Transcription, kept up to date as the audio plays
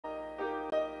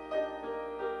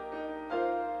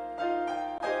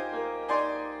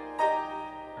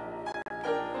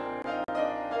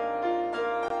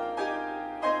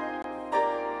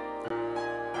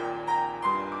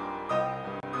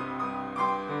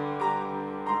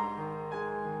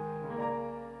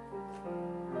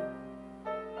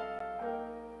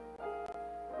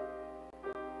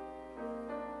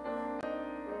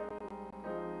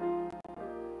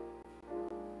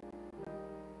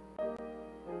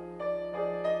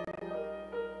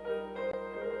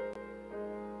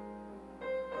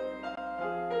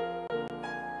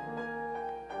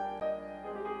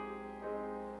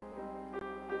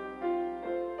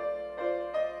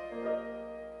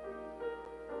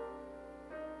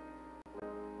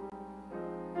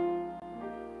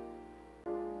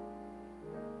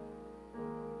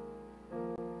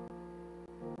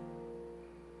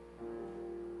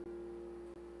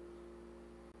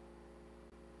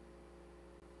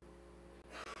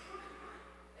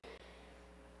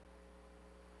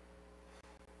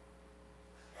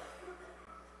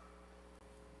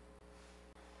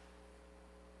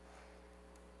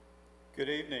Good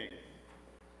evening.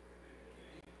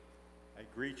 I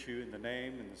greet you in the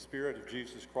name and the spirit of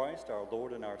Jesus Christ, our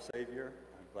Lord and our Savior.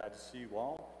 I'm glad to see you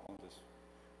all on this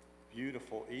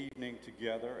beautiful evening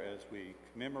together as we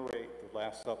commemorate the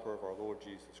Last Supper of our Lord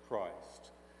Jesus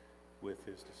Christ with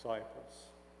his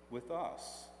disciples, with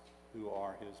us who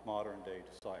are his modern-day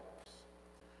disciples.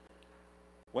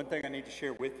 One thing I need to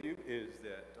share with you is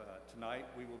that tonight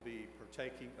we will be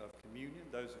partaking of communion.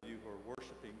 Those of you who are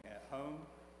worshiping at home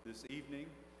this evening,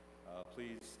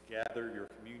 please gather your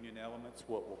communion elements.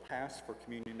 What will pass for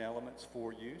communion elements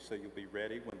for you, so you'll be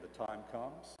ready when the time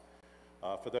comes.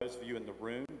 For those of you in the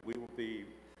room, we will be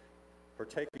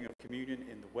partaking of communion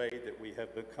in the way that we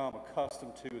have become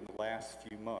accustomed to in the last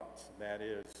few months. And that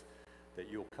is that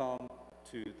you'll come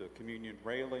to the communion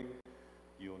railing,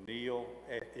 you'll kneel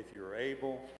if you're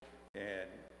able, and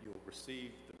you'll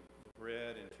receive the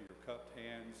bread into your cupped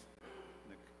hands,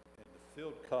 and the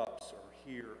filled cups are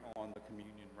here on the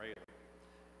communion railing.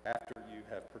 After you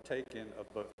have partaken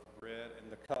of both the bread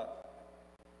and the cup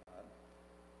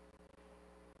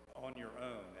on your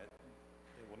own,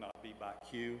 it will not be by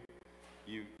cue.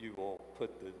 You will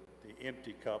put the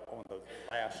empty cup on the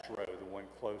last row, the one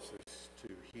closest to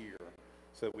here,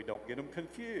 so that we don't get them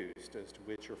confused as to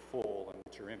which are full and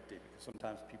which are empty, because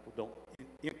sometimes people don't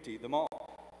empty them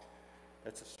all.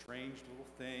 That's a strange little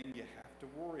thing you have to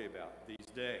worry about these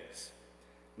days.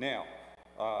 Now,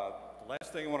 the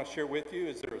last thing I want to share with you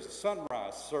is there is a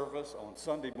sunrise service on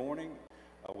Sunday morning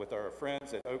with our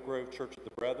friends at Oak Grove Church of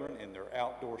the Brethren in their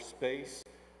outdoor space.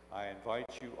 I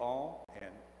invite you all, and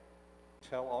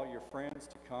tell all your friends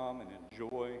to come and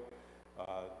enjoy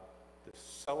the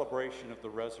celebration of the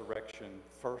resurrection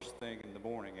first thing in the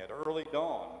morning at early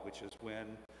dawn, which is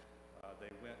when they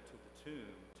went to the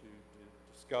tomb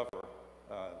to discover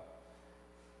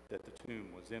that the tomb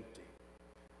was empty.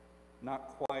 Not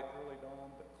quite early dawn,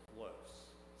 but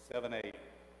close. 7, 8,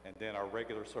 and then our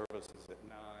regular services at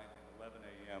 9 and 11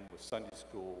 a.m. with Sunday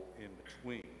school in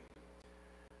between.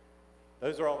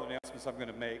 Those are all the announcements I'm going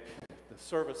to make. The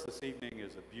service this evening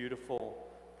is a beautiful,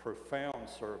 profound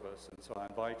service, and so I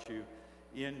invite you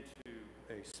into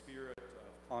a spirit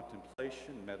of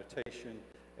contemplation, meditation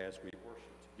as we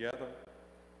worship together.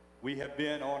 We have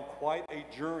been on quite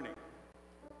a journey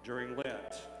during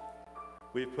Lent.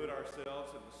 We've put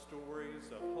ourselves in the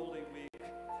stories of Holy Week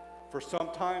for some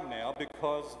time now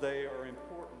because they are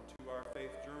important to our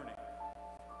faith journey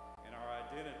and our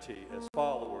identity as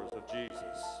followers of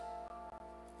Jesus.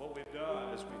 What we've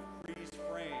done is we've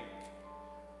freeze-framed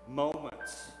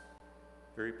moments,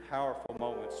 very powerful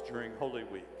moments during Holy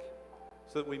Week,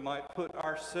 so that we might put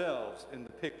ourselves in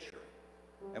the picture.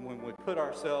 And when we put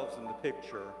ourselves in the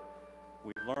picture,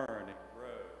 we learn and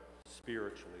grow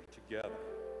spiritually together.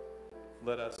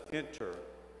 Let us enter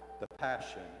the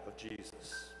passion of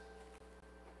Jesus.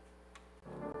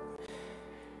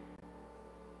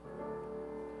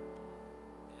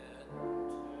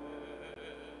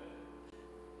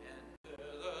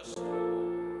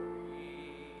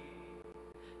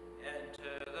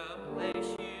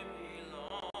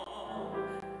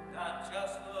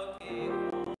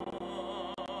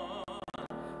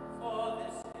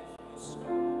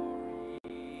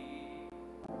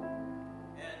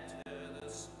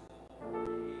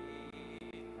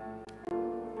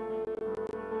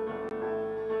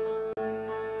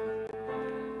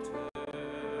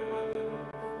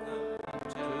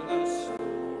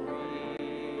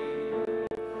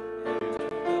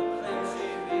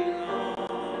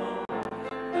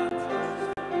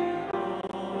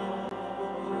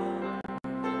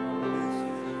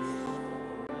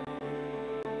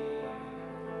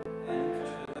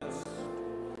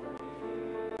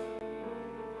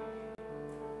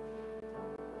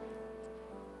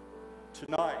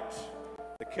 Tonight,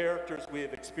 the characters we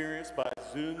have experienced by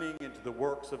zooming into the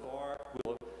works of art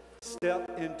will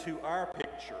step into our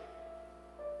picture.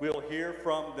 We'll hear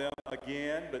from them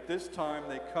again, but this time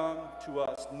they come to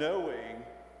us knowing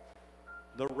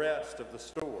the rest of the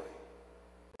story.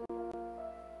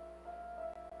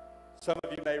 Some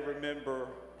of you may remember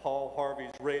Paul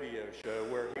Harvey's radio show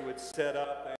where he would set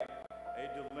up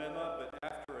a dilemma, but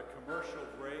after a commercial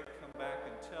break, come back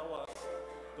and tell us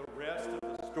the rest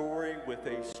of the story with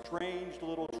a strange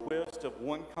little twist of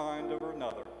one kind or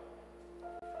another.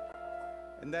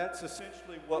 And that's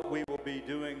essentially what we will be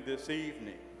doing this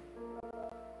evening.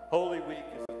 Holy Week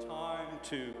is a time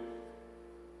to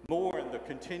mourn the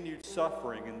continued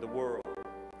suffering in the world.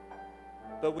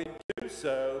 But we do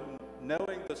so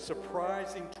knowing the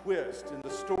surprising twist in the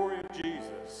story of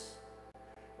Jesus.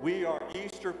 We are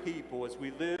Easter people as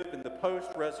we live in the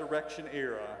post-resurrection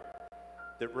era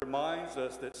that reminds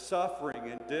us that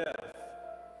suffering and death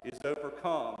is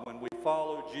overcome when we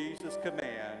follow Jesus'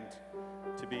 command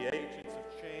to be agents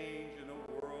of change in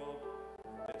a world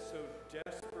that so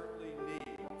desperately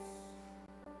needs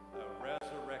a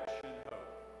resurrection hope.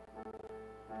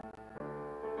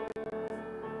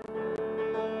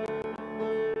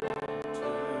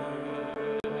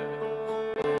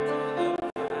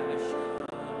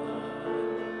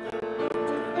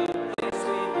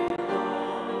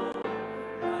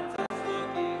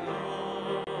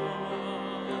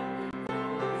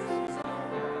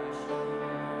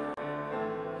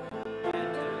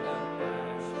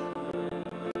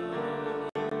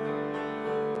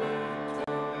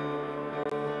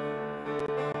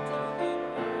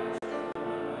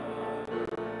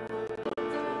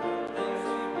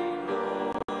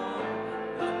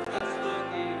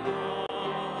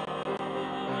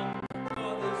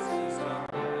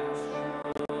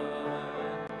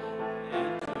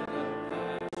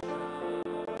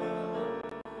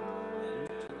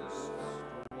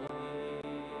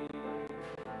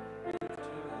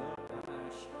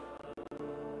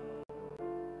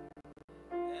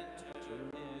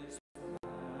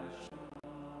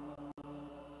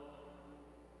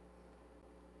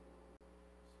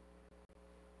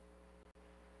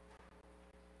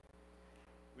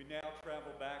 We now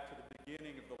travel back to the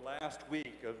beginning of the last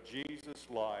week of Jesus'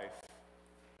 life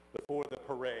before the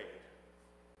parade.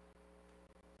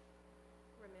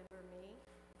 Remember me?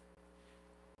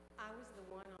 I was the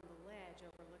one on the ledge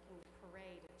overlooking the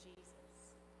parade of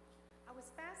Jesus. I was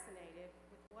fascinated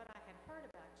with what I had heard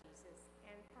about Jesus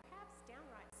and perhaps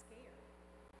downright scared.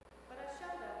 But I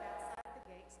showed up outside the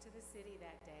gates to the city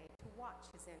that day to watch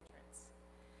his entrance.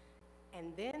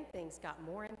 And then things got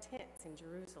more intense in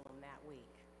Jerusalem that week.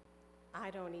 I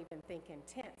don't even think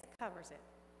intense covers it.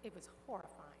 It was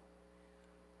horrifying.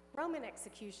 Roman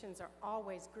executions are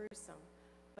always gruesome,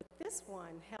 but this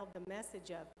one held the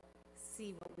message of,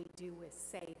 see what we do with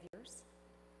saviors.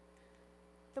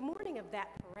 The morning of that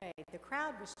parade, the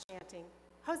crowd was chanting,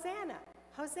 Hosanna,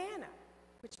 Hosanna,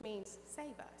 which means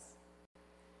save us.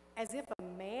 As if a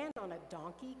man on a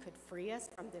donkey could free us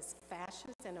from this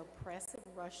fascist and oppressive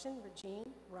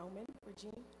Roman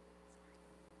regime.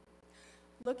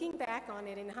 Looking back on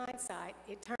it in hindsight,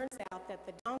 it turns out that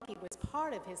the donkey was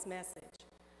part of his message.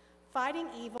 Fighting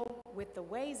evil with the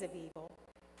ways of evil,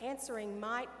 answering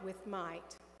might with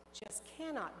might, just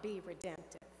cannot be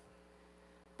redemptive.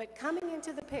 But coming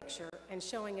into the picture and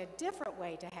showing a different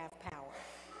way to have power,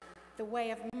 the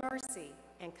way of mercy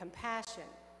and compassion,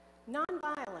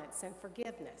 nonviolence and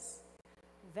forgiveness,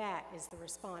 that is the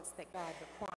response that God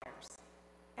requires.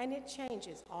 And it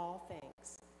changes all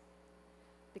things.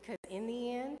 Because in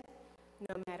the end,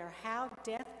 no matter how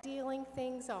death-dealing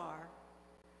things are,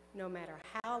 no matter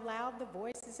how loud the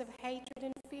voices of hatred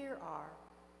and fear are,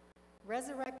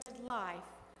 resurrected life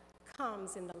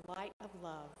comes in the light of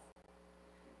love.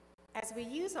 As we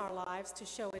use our lives to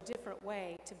show a different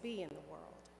way to be in the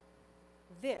world,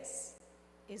 this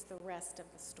is the rest of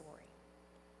the story.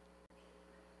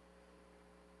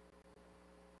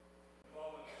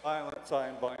 Silence, I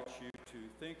invite you to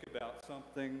think about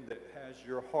something that has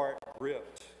your heart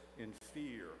gripped in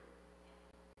fear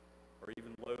or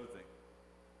even loathing.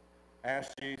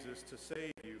 Ask Jesus to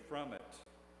save you from it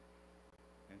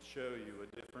and show you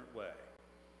a different way.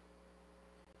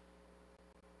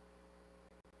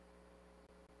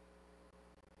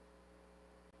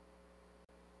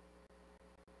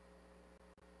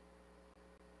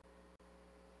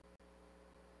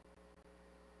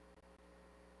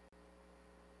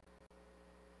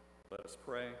 Let us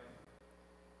pray.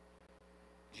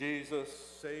 Jesus,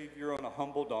 Savior on a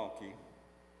humble donkey,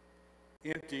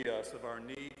 empty us of our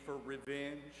need for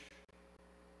revenge,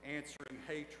 answering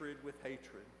hatred with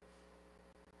hatred.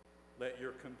 Let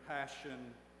your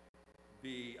compassion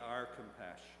be our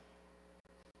compassion.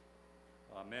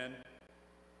 Amen.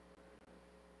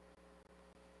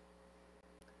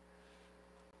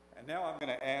 And now I'm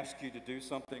going to ask you to do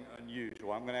something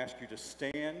unusual. I'm going to ask you to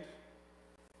stand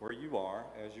where you are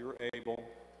as you're able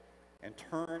and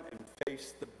turn and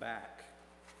face the back.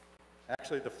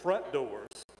 Actually, the front doors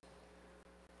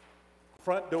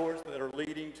that are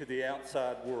leading to the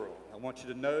outside world. I want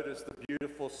you to notice the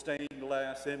beautiful stained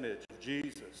glass image of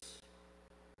Jesus.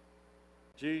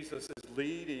 Jesus is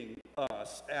leading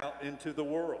us out into the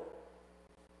world.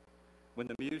 When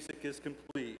the music is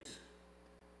complete,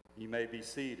 you may be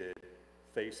seated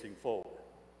facing forward.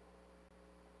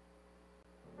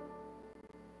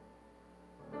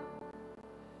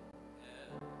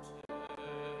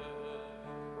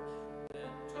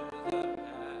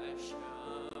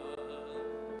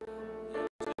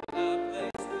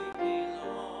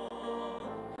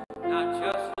 Not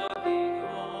just looking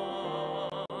on.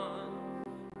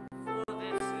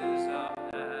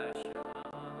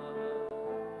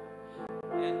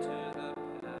 into the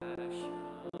passion.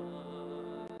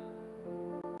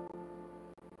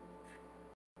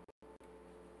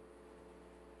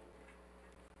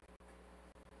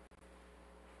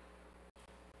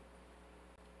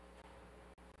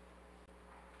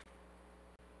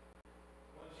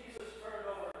 When Jesus turned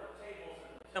over the tables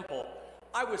in the temple,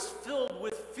 I was filled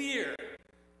with fear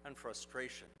and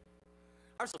frustration.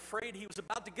 I was afraid he was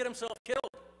about to get himself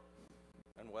killed.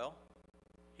 And well,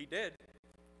 he did.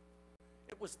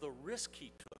 It was the risk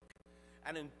he took.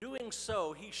 And in doing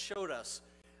so, he showed us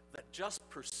that just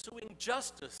pursuing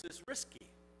justice is risky.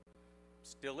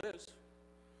 Still is.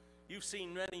 You've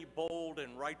seen many bold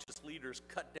and righteous leaders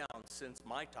cut down since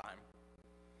my time.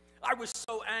 I was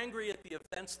so angry at the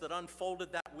events that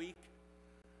unfolded that week.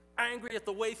 Angry at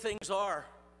the way things are.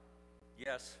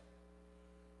 Yes,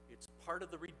 it's part of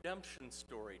the redemption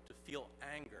story to feel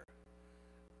anger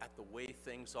at the way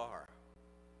things are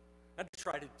and to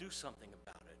try to do something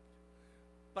about it.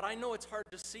 But I know it's hard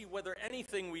to see whether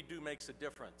anything we do makes a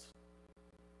difference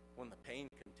when the pain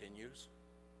continues.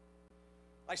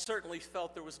 I certainly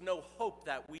felt there was no hope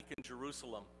that week in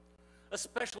Jerusalem,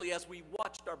 especially as we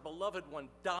watched our beloved one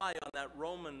die on that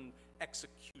Roman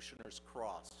executioner's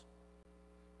cross.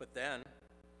 But then,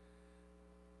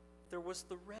 there was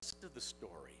the rest of the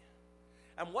story.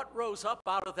 And what rose up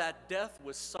out of that death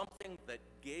was something that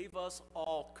gave us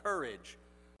all courage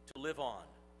to live on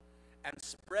and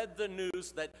spread the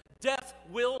news that death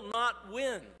will not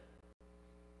win.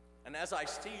 And as I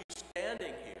see you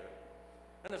standing here,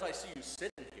 and as I see you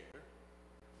sitting here,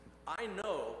 I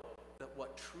know that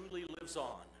what truly lives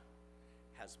on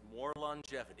has more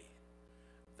longevity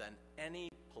than any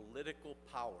political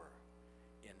power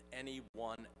in any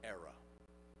one era.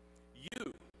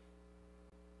 You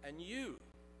and you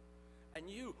and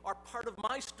you are part of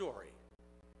my story.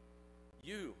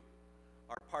 You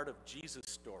are part of Jesus'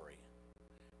 story.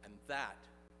 And that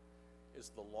is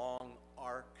the long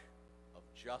arc of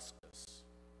justice.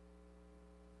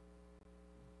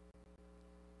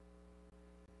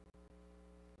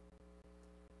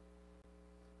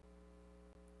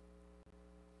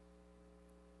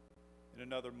 In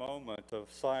another moment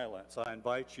of silence, I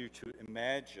invite you to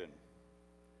imagine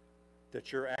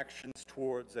that your actions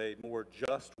towards a more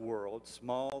just world,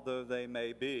 small though they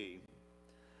may be,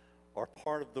 are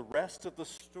part of the rest of the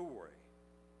story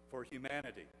for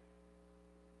humanity.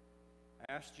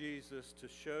 Ask Jesus to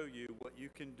show you what you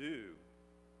can do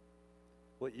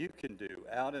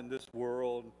out in this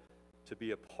world to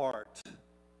be a part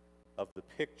of the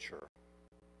picture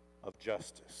of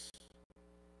justice.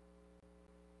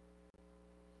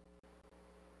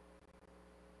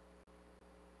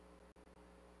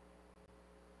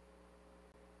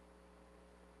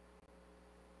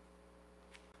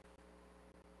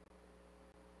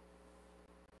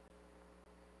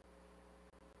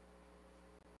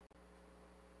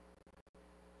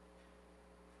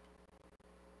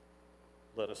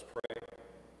 Let us pray.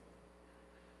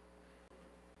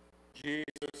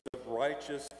 Jesus of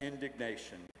righteous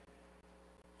indignation,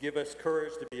 give us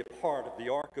courage to be a part of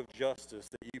the arc of justice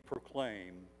that you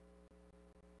proclaim.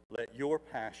 Let your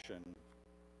passion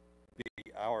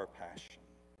be our passion.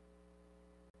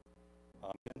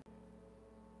 Amen.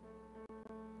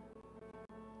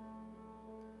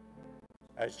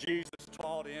 As Jesus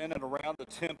taught in and around the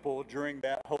temple during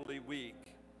that Holy Week,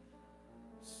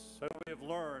 so we have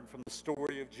learned from the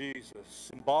story of Jesus,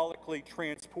 symbolically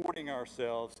transporting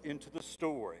ourselves into the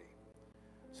story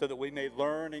so that we may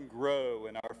learn and grow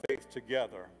in our faith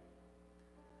together.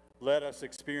 Let us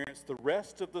experience the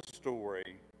rest of the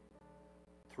story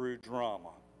through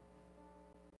drama.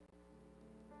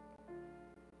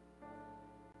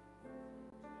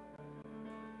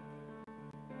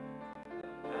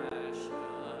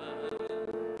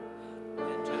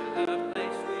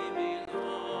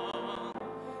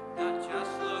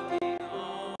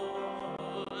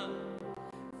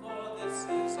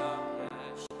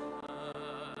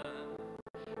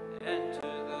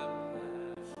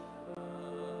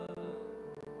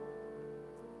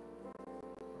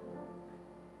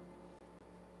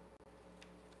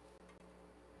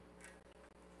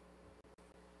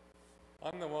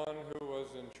 I'm the one who was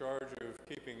in charge of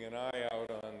keeping an eye out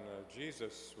on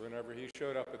Jesus whenever he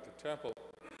showed up at the temple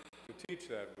to teach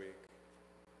that week.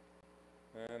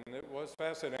 And it was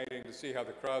fascinating to see how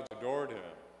the crowds adored him.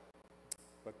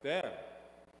 But then,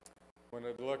 when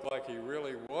it looked like he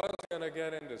really was going to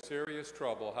get into serious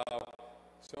trouble, how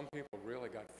some people really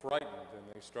got frightened and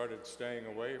they started staying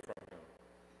away from him.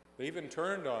 They even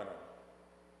turned on him.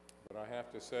 But I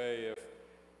have to say,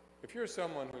 if you're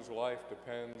someone whose life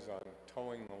depends on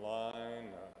towing the line,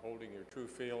 holding your true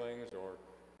feelings, or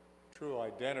true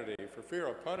identity, for fear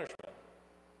of punishment,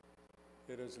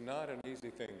 it is not an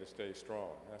easy thing to stay strong,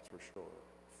 that's for sure.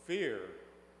 Fear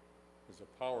is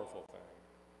a powerful thing.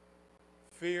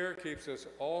 Fear keeps us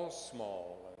all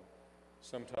small and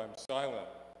sometimes silent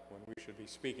when we should be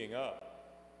speaking up.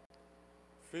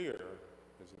 Fear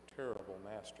is a terrible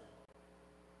master.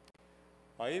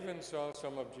 I even saw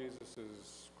some of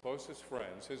Jesus' closest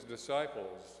friends, his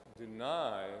disciples,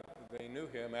 deny they knew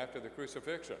him after the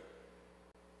crucifixion.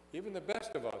 Even the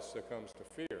best of us succumbs to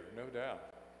fear, no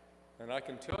doubt. And I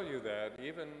can tell you that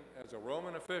even as a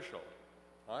Roman official,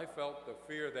 I felt the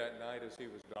fear that night as he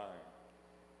was dying.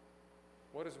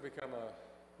 What has become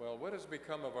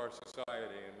of our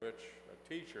society in which a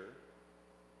teacher,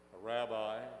 a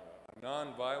rabbi, a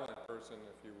nonviolent person,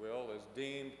 if you will, is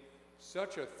deemed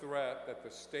such a threat that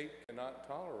the state cannot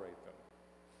tolerate them,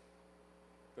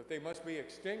 that they must be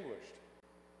extinguished?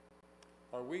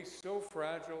 Are we so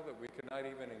fragile that we cannot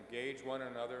even engage one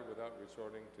another without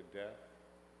resorting to death?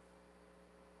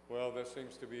 Well, this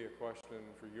seems to be a question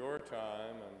for your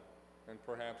time and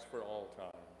perhaps for all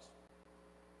times.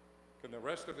 Can the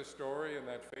rest of the story in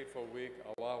that fateful week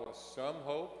allow us some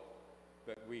hope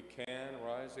that we can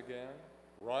rise again,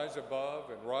 rise above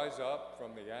and rise up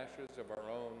from the ashes of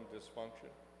our own dysfunction?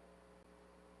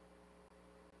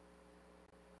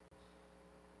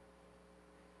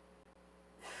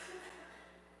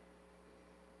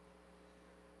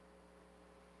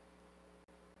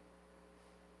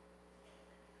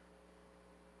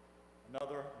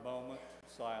 Another moment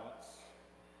of silence.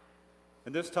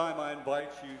 And this time I invite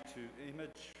you to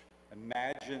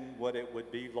imagine what it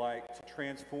would be like to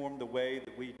transform the way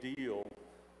that we deal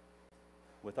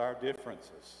with our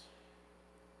differences.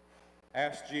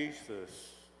 Ask Jesus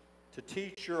to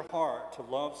teach your heart to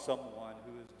love someone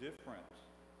who is different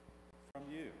from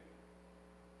you,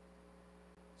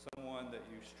 someone that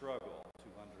you struggle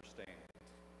to understand.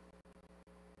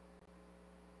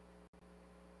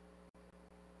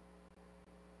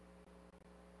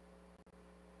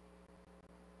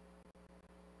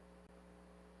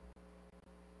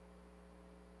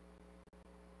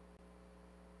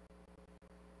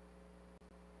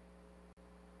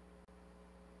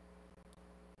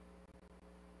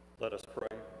 Let us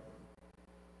pray.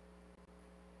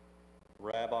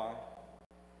 Rabbi,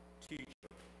 teacher,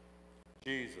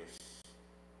 Jesus,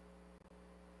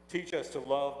 teach us to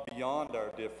love beyond our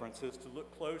differences, to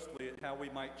look closely at how we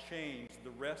might change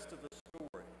the rest of the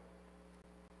story.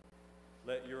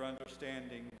 Let your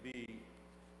understanding be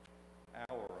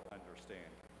our understanding.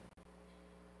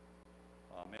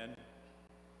 Amen.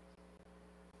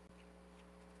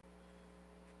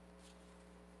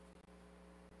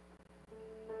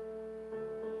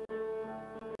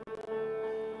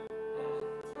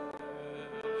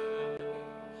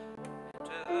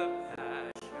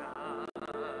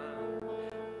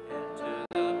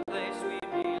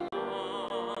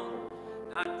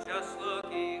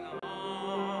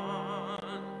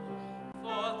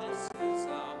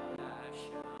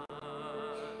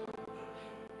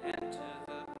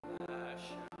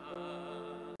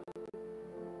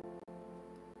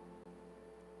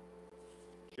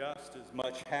 Just as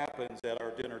much happens at our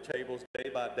dinner tables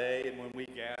day by day and when we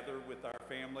gather with our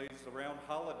families around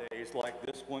holidays like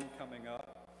this one coming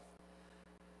up.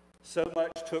 So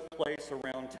much took place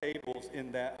around tables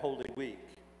in that Holy Week.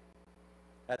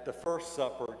 At the First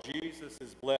Supper, Jesus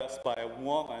is blessed by a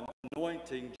woman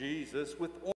anointing Jesus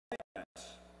with ointment,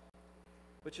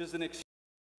 which is an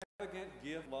extravagant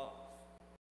gift of love.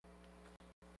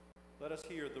 Let us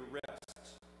hear the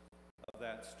rest of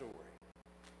that story.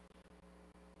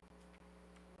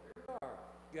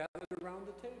 Gathered around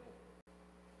the table,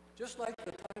 just like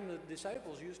the time the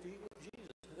disciples used to eat with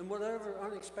Jesus and whatever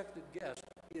unexpected guest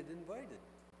he had invited.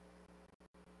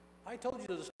 I told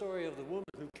you the story of the woman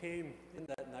who came in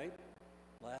that night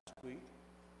last week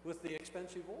with the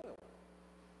expensive oil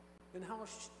and how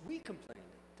we complained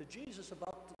to Jesus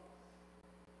about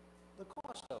the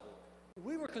cost of it.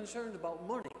 We were concerned about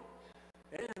money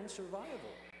and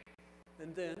survival.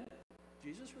 And then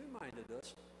Jesus reminded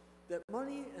us that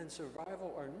money and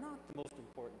survival are not the most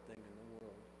important thing in the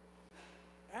world.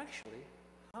 Actually,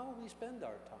 how we spend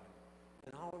our time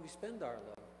and how we spend our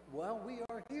love while we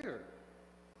are here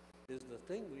is the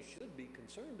thing we should be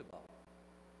concerned about.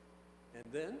 And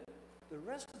then the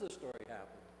rest of the story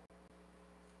happened.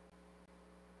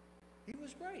 He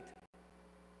was right.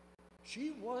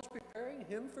 She was preparing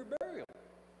him for burial.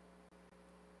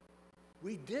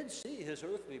 We did see his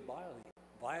earthly body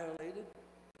violated,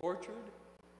 tortured,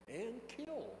 and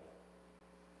killed.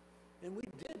 And we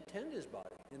did tend his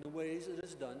body in the ways it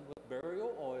is done with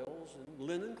burial oils and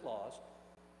linen cloths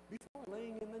before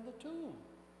laying him in the tomb.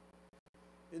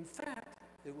 In fact,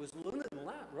 it was linen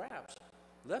wraps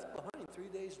left behind 3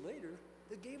 days later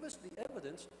that gave us the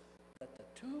evidence that the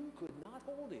tomb could not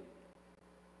hold him.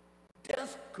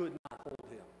 Death could not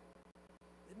hold him.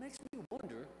 It makes me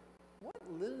wonder what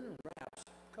linen wraps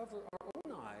cover our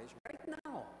own eyes right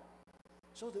now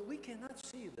so that we cannot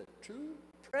see the true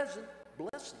present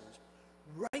blessings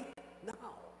right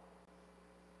now.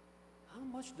 How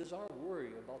much does our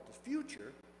worry about the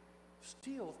future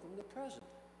steal from the present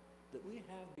that we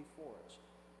have before us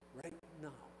right now?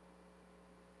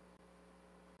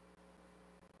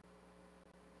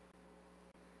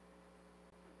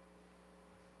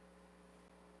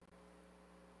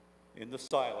 In the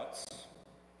silence,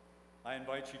 I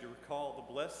invite you to recall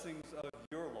the blessings of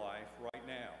your life right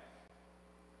now.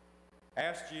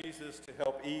 Ask Jesus to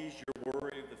help ease your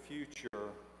worry of the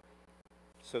future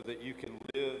so that you can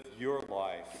live your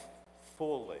life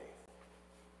fully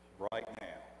right now.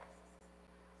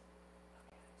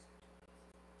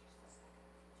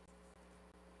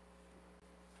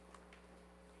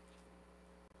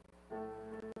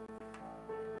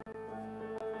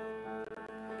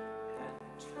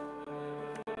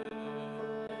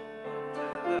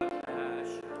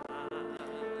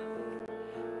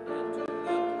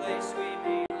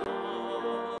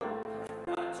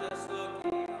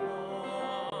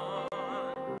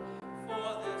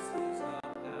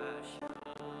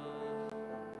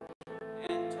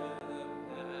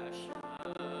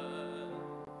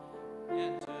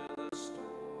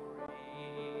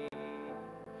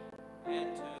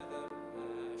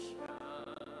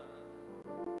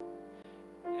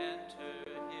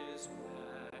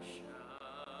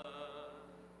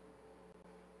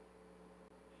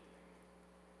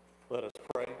 Let us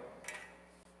pray.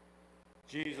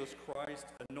 Jesus Christ,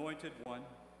 anointed one,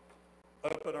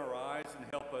 open our eyes and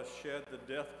help us shed the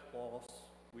death cloths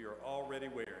we are already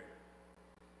wearing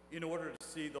in order to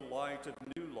see the light of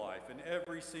new life in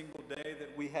every single day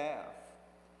that we have.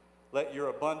 Let your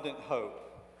abundant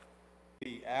hope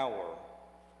be our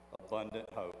abundant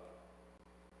hope.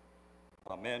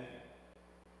 Amen.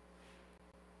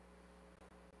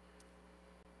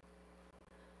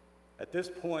 At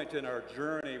this point in our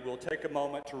journey, we'll take a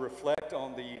moment to reflect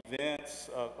on the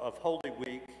events of Holy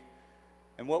Week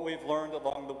and what we've learned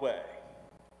along the way.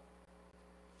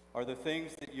 Are there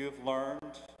things that you've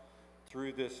learned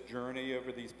through this journey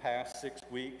over these past 6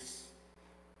 weeks?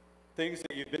 Things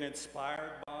that you've been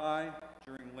inspired by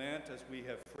during Lent as we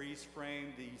have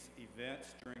freeze-framed these events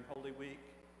during Holy Week?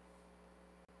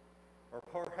 Or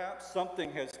perhaps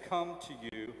something has come to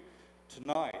you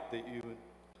tonight that you would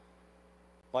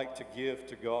like to give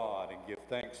to God and give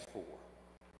thanks for?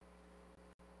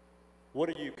 What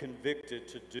are you convicted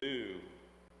to do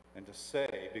and to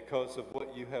say because of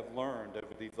what you have learned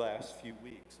over these last few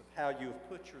weeks, of how you have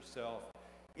put yourself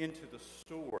into the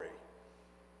story,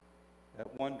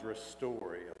 that wondrous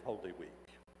story of Holy Week?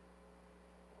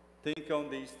 Think on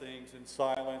these things in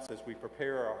silence as we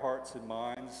prepare our hearts and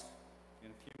minds in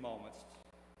a few moments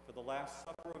for the Last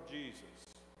Supper of Jesus,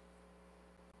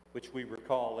 which we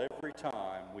recall every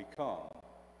time we come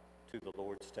to the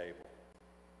Lord's table.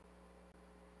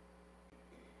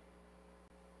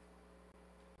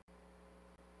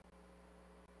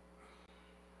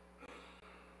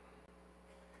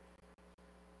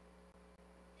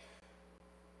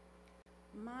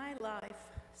 My life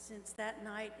since that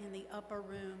night in the upper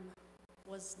room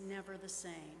was never the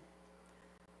same.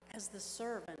 As the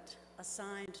servant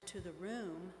assigned to the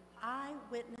room, I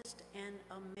witnessed an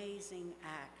amazing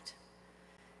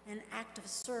an act of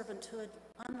servanthood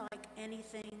unlike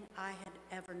anything I had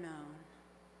ever known.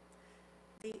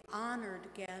 The honored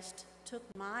guest took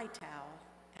my towel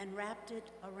and wrapped it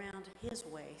around his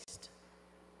waist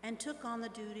and took on the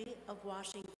duty of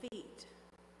washing feet.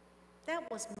 That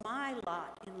was my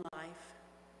lot in life,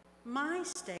 my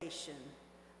station,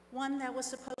 one that was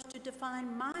supposed to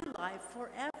define my life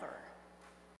forever.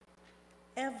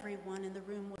 Everyone in the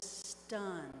room was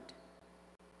stunned,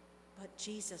 but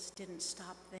Jesus didn't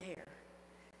stop there.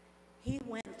 He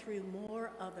went through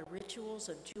more of the rituals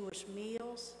of Jewish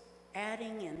meals,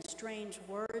 adding in strange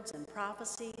words and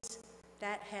prophecies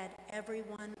that had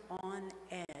everyone on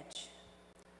edge.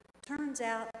 Turns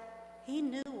out he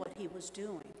knew what he was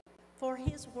doing, for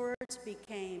his words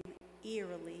became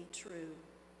eerily true.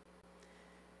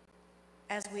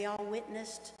 As we all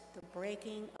witnessed the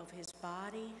breaking of his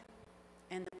body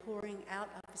and the pouring out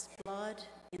of his blood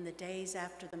in the days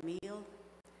after the meal,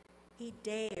 he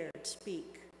dared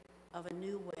speak of a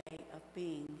new way of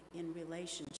being in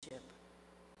relationship,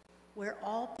 where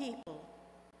all people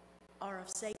are of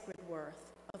sacred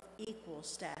worth, of equal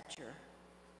stature.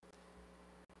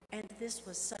 And this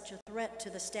was such a threat to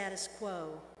the status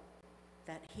quo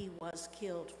that he was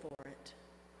killed for it.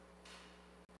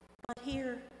 But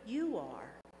here you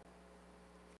are.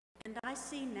 And I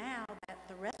see now that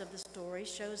the rest of the story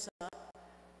shows up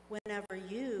whenever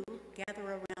you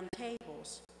gather around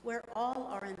tables where all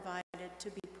are invited to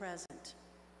be present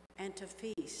and to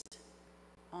feast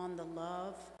on the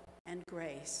love and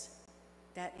grace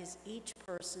that is each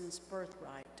person's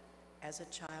birthright as a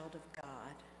child of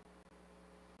God.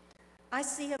 I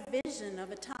see a vision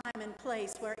of a time and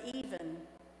place where even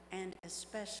and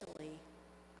especially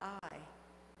I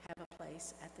have a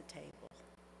place at the table.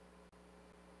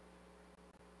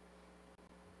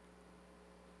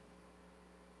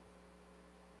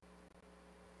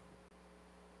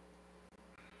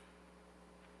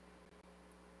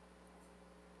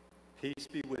 Peace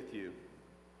be with you.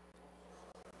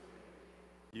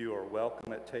 You are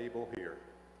welcome at table here.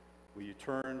 Will you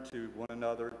turn to one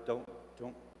another? Don't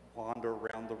wander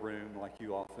around the room like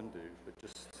you often do, but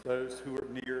just those who are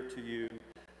near to you,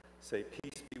 say,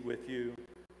 peace be with you.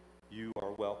 You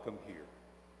are welcome here.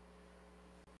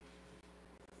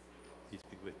 Peace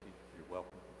be with you. You're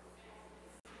welcome.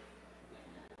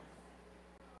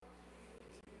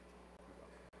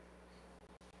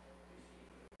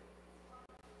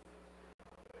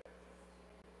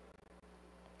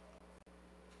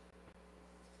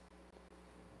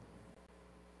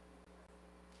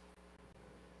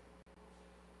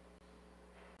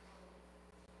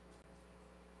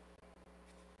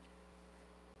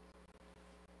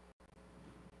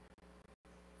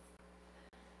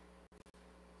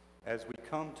 As we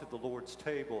come to the Lord's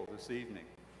table this evening,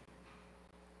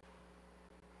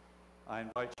 I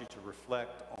invite you to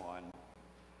reflect on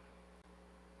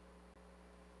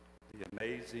the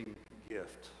amazing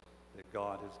gift that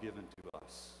God has given to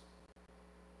us.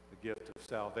 The gift of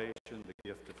salvation, the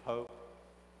gift of hope,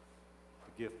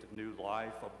 the gift of new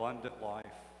life, abundant life,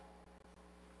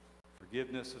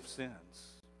 forgiveness of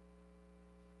sins.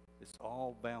 It's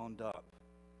all bound up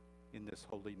in this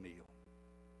holy meal.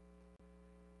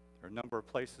 There are a number of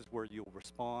places where you'll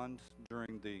respond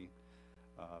during the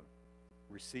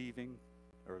receiving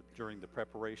or during the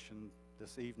preparation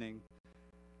this evening,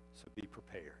 so be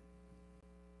prepared.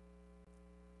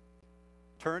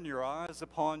 Turn your eyes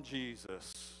upon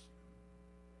Jesus.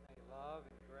 May love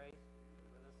and grace be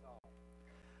with us all.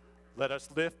 Let us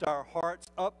lift our hearts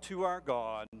up to our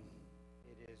God.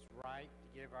 It is right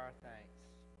to give our thanks.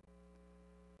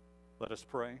 Let us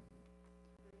pray.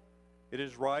 It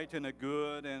is right and a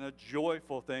good and a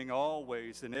joyful thing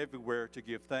always and everywhere to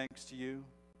give thanks to you,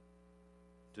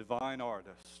 divine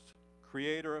artist,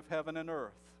 creator of heaven and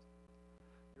earth.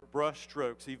 Your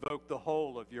brushstrokes evoke the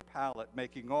whole of your palette,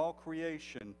 making all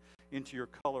creation into your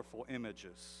colorful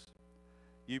images.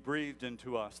 You breathed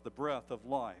into us the breath of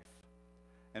life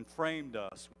and framed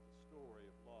us with the story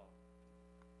of love.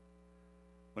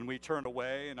 When we turn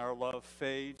away and our love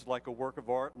fades like a work of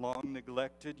art long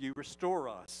neglected, you restore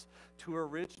us to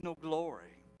original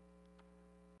glory.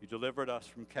 You delivered us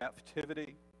from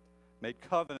captivity, made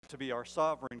covenant to be our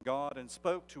sovereign God, and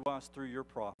spoke to us through your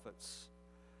prophets.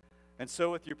 And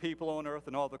so with your people on earth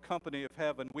and all the company of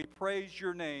heaven, we praise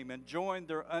your name and join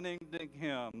their unending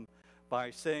hymn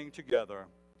by saying together,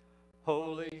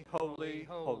 Holy, holy,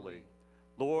 holy,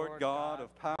 Lord God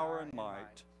of power and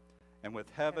might. And with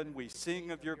heaven we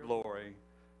sing of your glory,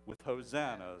 with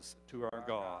hosannas to our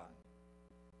God.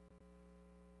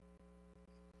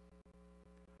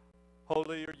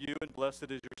 Holy are you and blessed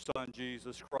is your Son,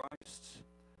 Jesus Christ.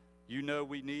 You know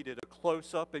we needed a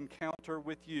close-up encounter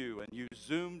with you, and you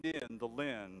zoomed in the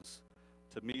lens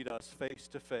to meet us face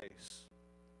to face.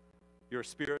 Your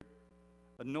Spirit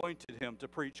anointed him to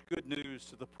preach good news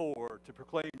to the poor, to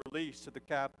proclaim release to the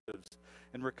captives,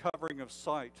 and recovering of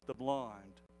sight to the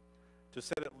blind, to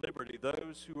set at liberty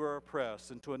those who are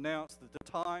oppressed, and to announce that the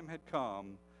time had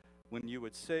come when you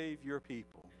would save your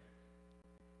people.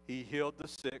 He healed the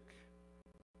sick,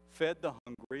 fed the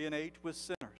hungry, and ate with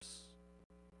sinners.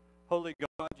 Holy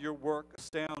God, your work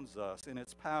astounds us in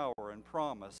its power and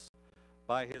promise.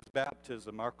 By his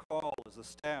baptism, our call is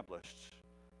established.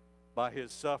 By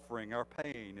his suffering, our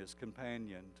pain is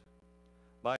companioned.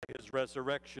 By his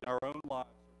resurrection, our own lives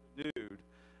are renewed.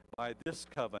 By this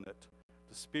covenant,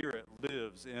 the Spirit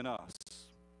lives in us.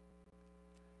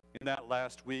 In that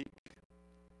last week,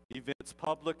 events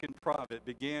public and private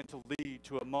began to lead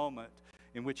to a moment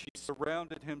in which he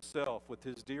surrounded himself with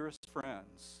his dearest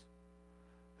friends.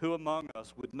 Who among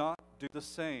us would not do the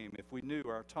same if we knew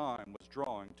our time was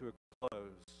drawing to a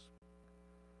close?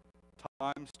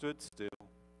 Time stood still,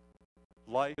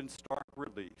 life in stark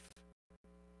relief,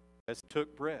 as he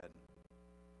took bread.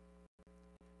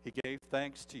 He gave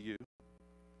thanks to you,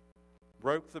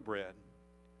 broke the bread,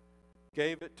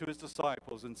 gave it to his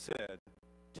disciples, and said,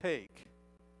 "Take,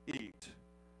 eat.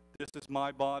 This is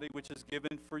my body, which is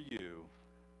given for you.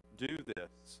 Do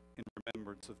this in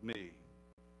remembrance of me."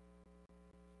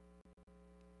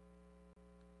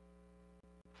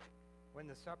 When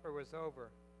the supper was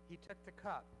over, he took the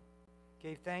cup,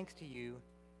 gave thanks to you,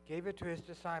 gave it to his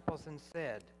disciples, and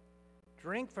said,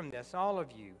 "Drink from this, all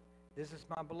of you. This is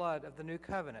my blood of the new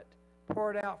covenant,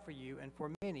 poured out for you and for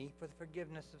many for the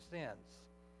forgiveness of sins.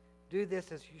 Do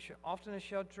this as you often as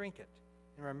shall drink it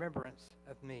in remembrance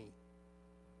of me."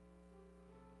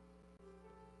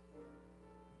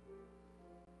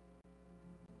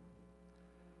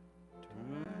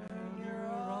 Turn your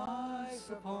eyes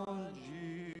upon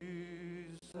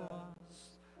Jesus,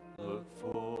 look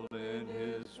full in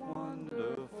his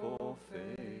wonderful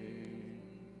face,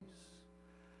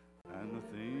 and the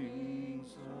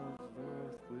things of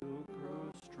earth will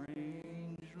grow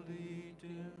strangely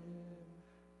dim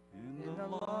in the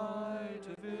light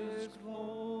of his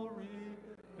glory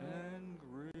and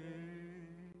grace.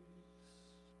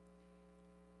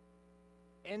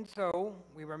 And so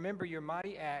we remember your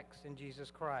mighty acts in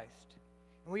Jesus Christ.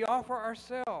 And we offer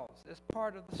ourselves as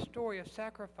part of the story of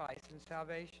sacrifice and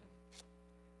salvation.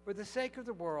 For the sake of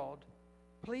the world,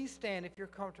 please stand if you're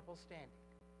comfortable standing.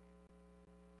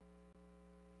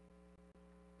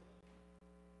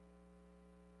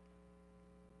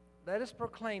 Let us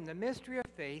proclaim the mystery of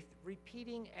faith,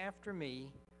 repeating after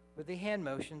me with the hand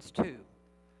motions too.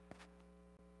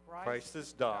 Christ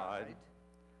has died.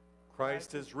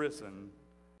 Christ has risen.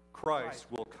 Christ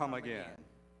will come again.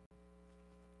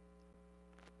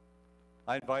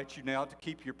 I invite you now to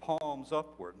keep your palms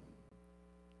upward.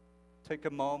 Take a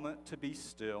moment to be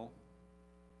still,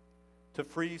 to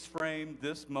freeze frame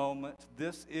this moment.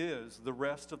 This is the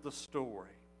rest of the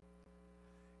story.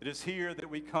 It is here that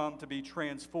we come to be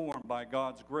transformed by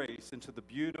God's grace into the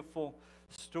beautiful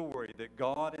story that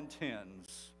God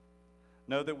intends.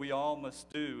 Know that we all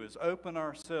must do is open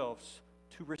ourselves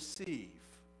to receive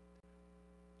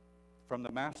from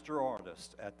the master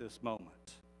artist at this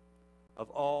moment,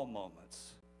 of all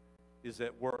moments, is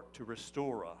at work to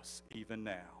restore us even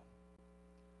now.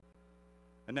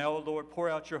 And now, O Lord, pour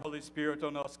out your Holy Spirit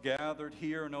on us gathered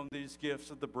here and on these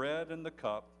gifts of the bread and the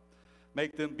cup.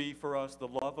 Make them be for us the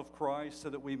love of Christ, so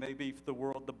that we may be for the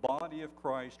world the body of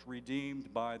Christ,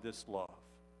 redeemed by this love.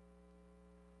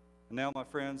 And now, my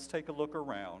friends, take a look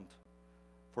around.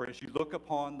 For as you look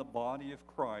upon the body of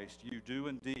Christ, you do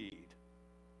indeed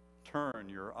turn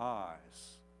your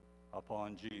eyes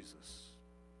upon Jesus.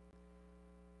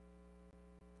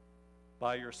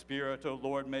 By your Spirit, O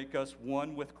Lord, make us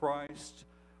one with Christ,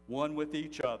 one with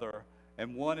each other,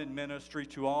 and one in ministry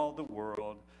to all the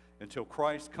world, until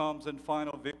Christ comes in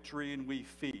final victory and we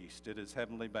feast at his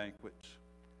heavenly banquet.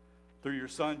 Through your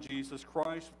Son, Jesus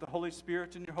Christ, with the Holy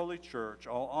Spirit in your holy church,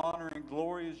 all honor and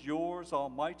glory is yours,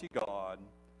 Almighty God,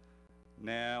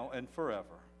 now and forever.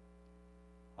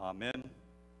 Amen.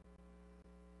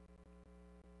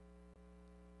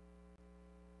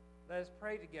 Let us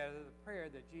pray together the prayer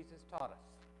that Jesus taught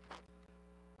us.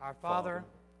 Our Father,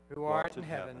 who art in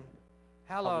heaven,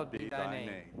 hallowed be thy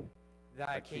name.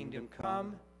 Thy kingdom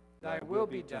come, thy will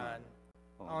be done,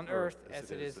 on earth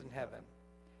as it is in heaven.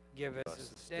 Give us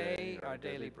this day our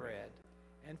daily bread,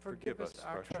 and forgive us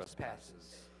our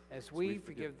trespasses, as we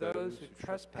forgive those who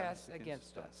trespass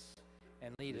against us.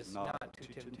 And lead us not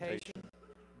to temptation,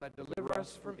 but deliver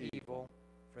us from evil.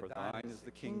 For thine is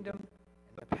the kingdom,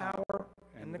 and the power,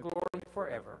 and the glory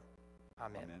forever.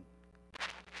 Amen. Amen.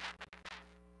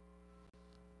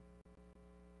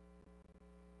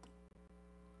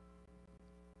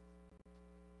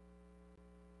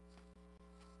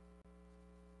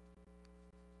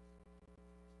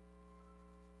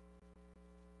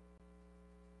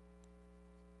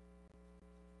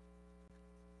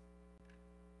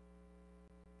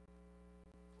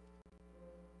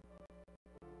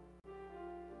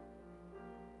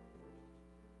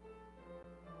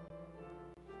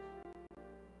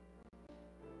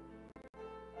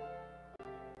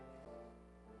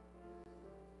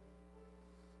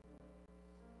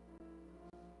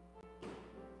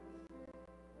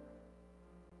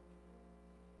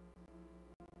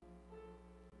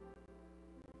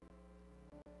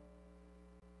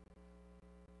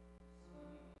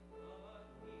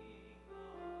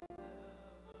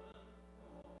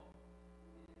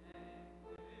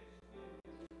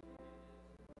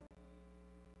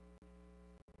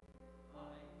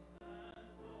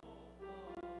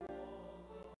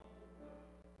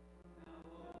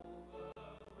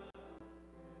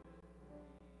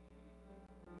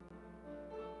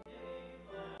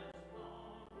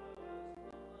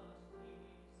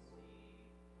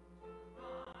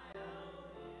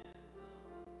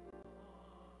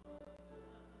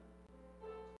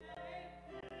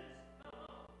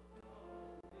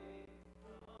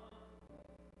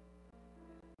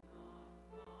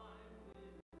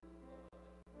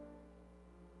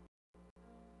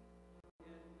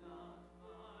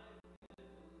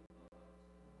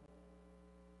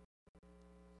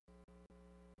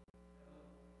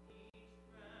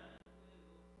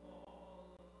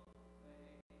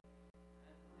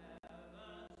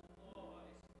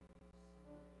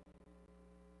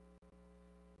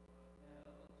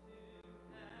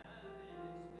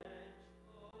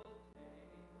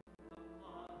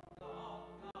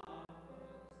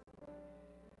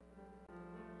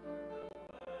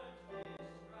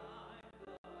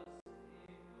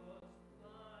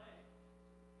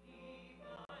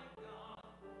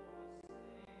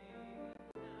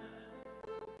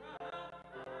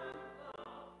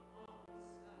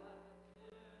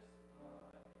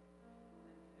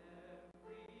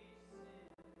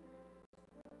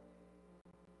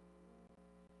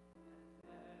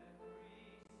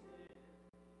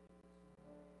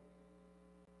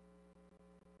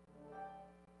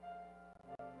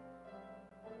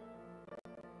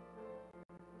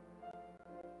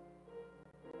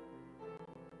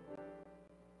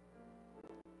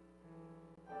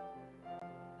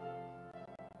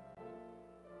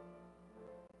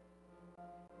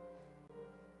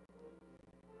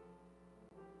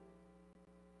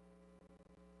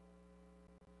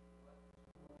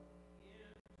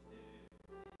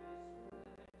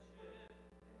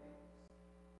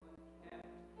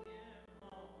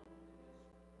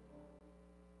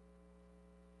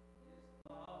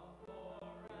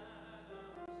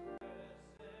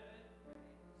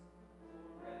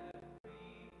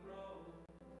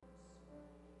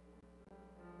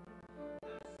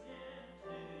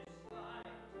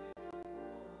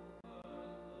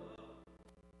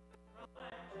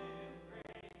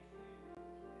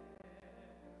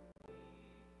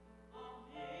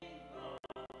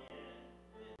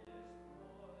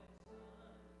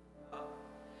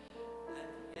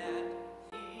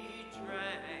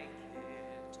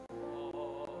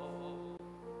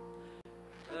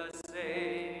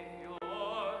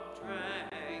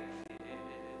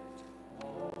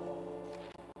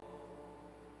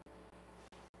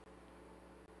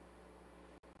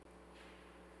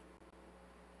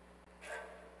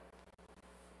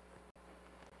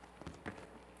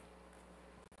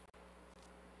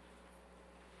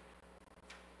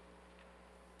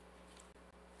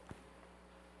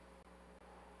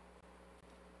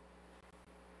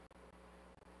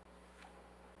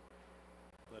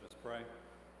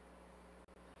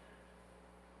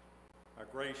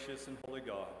 gracious and holy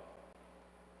God,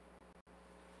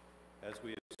 as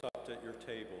we have supped at your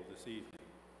table this evening,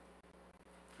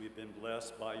 we have been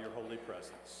blessed by your holy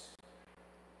presence.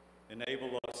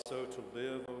 Enable us so to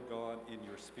live, O God, in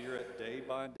your Spirit day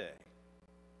by day,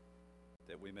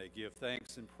 that we may give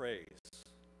thanks and praise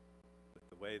with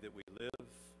the way that we live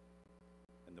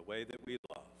and the way that we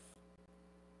love.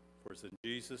 For it's in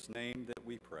Jesus' name that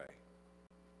we pray.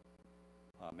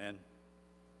 Amen.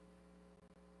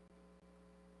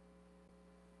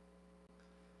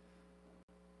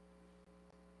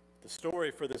 The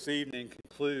story for this evening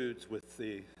concludes with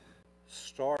the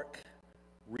stark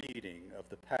reading of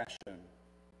the Passion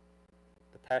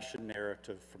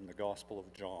narrative from the Gospel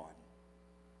of John.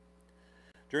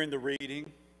 During the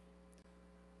reading,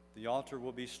 the altar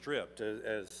will be stripped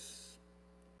as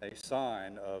a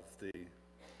sign of the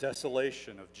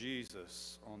desolation of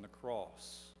Jesus on the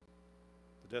cross,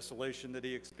 the desolation that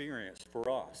he experienced for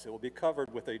us. It will be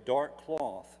covered with a dark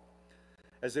cloth,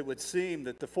 as it would seem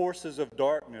that the forces of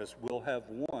darkness will have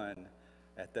won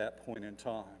at that point in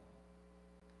time.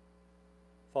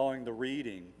 Following the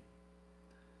reading,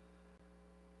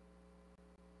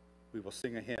 we will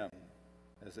sing a hymn,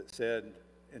 as it said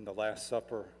in the Last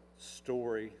Supper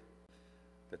story,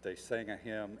 that they sang a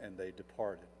hymn and they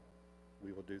departed.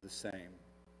 We will do the same.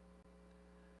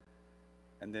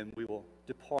 And then we will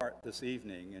depart this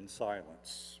evening in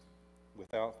silence,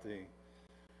 without the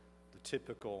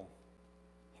typical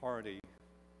hearty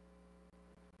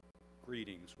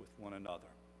greetings with one another,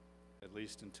 at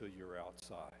least until you're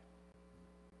outside.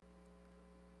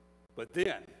 But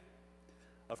then,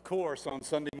 of course, on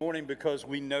Sunday morning, because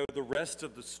we know the rest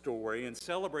of the story and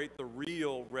celebrate the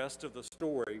real rest of the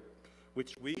story,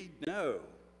 which we know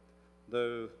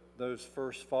those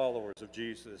first followers of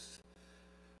Jesus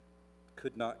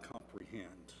could not comprehend.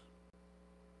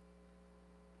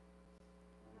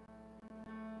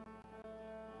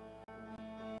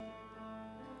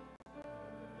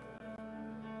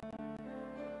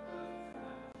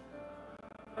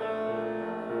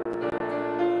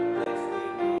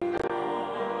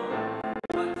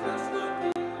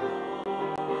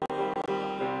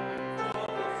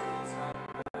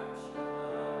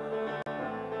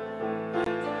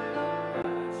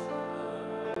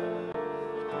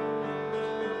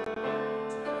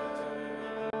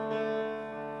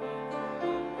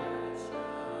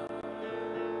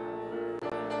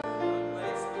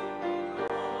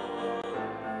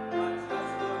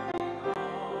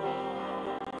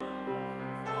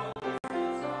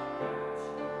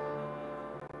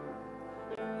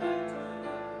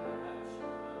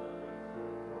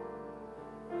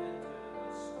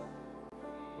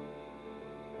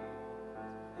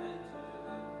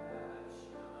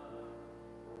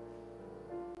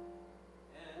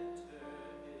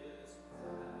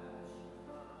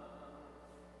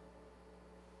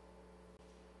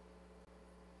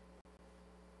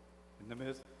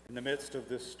 In the midst of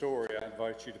this story, I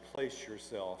invite you to place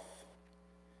yourself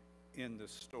in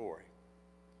this story.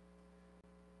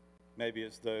 Maybe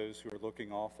it's those who are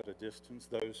looking off at a distance,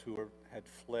 those who had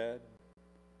fled,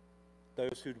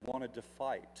 those who'd wanted to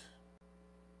fight,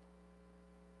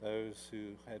 those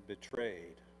who had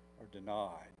betrayed or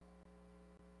denied.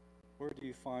 Where do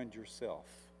you find yourself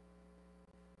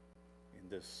in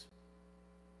this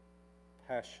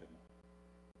passion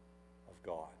of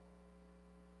God?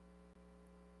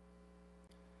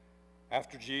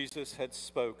 After Jesus had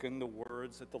spoken the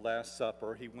words at the Last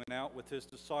Supper, he went out with his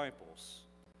disciples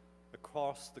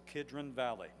across the Kidron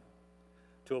Valley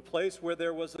to a place where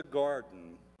there was a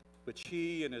garden, which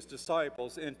he and his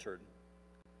disciples entered.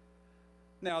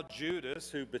 Now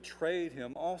Judas, who betrayed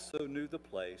him, also knew the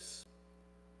place,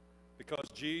 because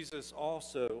Jesus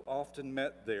also often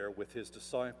met there with his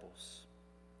disciples.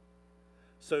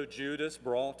 So Judas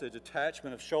brought a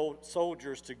detachment of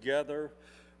soldiers together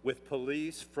with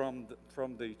police from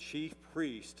the chief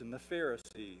priest and the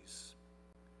Pharisees.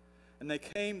 And they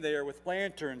came there with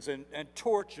lanterns and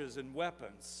torches and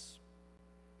weapons.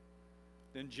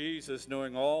 Then Jesus,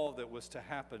 knowing all that was to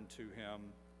happen to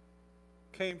him,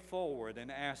 came forward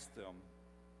and asked them,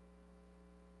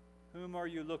 "Whom are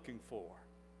you looking for?"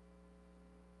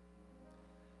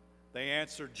 They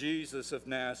answered, "Jesus of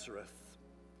Nazareth."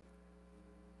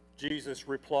 Jesus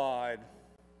replied,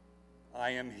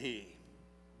 "I am he."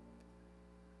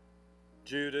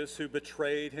 Judas, who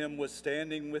betrayed him, was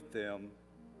standing with them.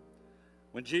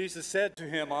 When Jesus said to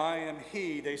him, "I am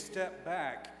he," they stepped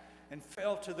back and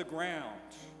fell to the ground.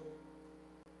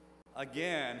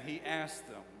 Again, he asked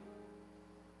them,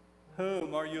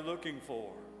 "Whom are you looking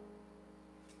for?"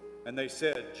 And they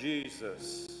said,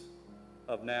 "Jesus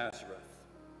of Nazareth."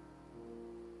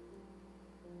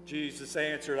 Jesus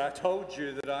answered, I told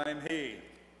you that I am he.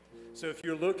 So if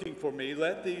you're looking for me,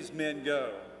 let these men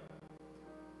go.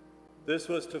 This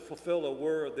was to fulfill a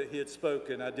word that he had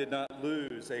spoken. I did not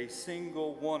lose a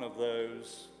single one of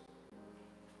those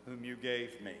whom you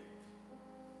gave me.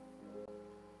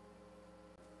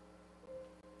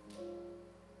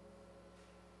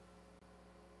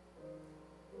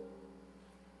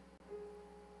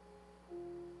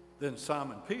 Then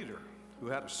Simon Peter, who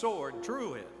had a sword,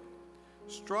 drew it,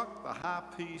 struck the high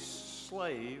priest's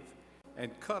slave,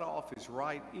 and cut off his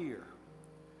right ear.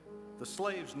 The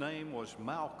slave's name was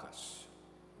Malchus.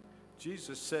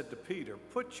 Jesus said to Peter,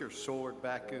 put your sword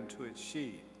back into its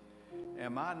sheath.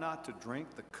 Am I not to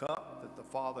drink the cup that the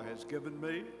Father has given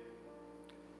me?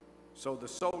 So the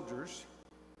soldiers,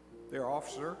 their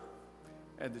officer,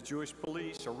 and the Jewish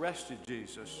police arrested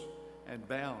Jesus and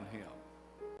bound him.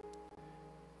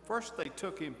 First they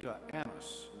took him to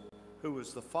Annas, who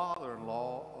was the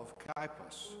father-in-law of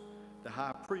Caiaphas, the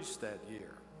high priest that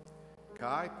year.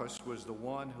 Caiaphas was the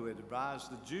one who had advised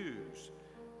the Jews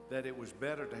that it was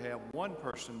better to have one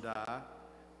person die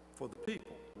for the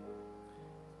people.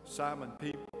 Simon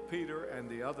Peter and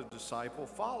the other disciple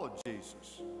followed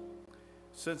Jesus.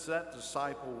 Since that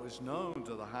disciple was known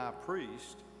to the high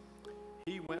priest,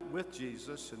 he went with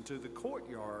Jesus into the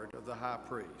courtyard of the high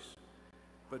priest.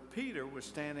 But Peter was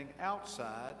standing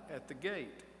outside at the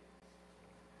gate.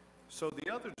 So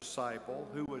the other disciple,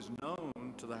 who was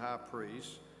known to the high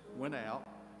priest, went out,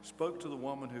 spoke to the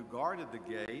woman who guarded the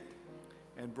gate,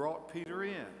 and brought Peter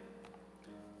in.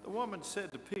 The woman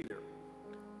said to Peter,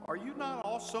 are you not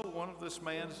also one of this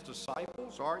man's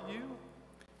disciples, are you?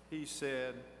 He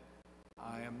said,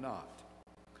 I am not.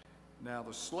 Now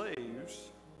the slaves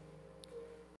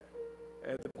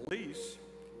and the police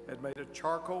had made a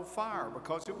charcoal fire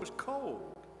because it was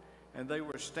cold, and they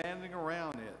were standing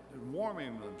around it and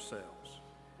warming themselves.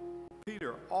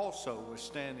 Peter also was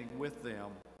standing with them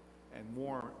and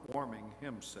warming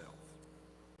himself.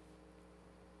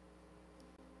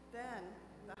 Then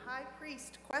the high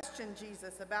priest questioned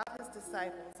Jesus about his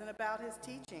disciples and about his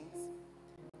teachings.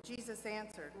 Jesus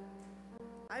answered,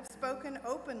 I've spoken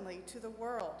openly to the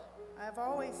world. I have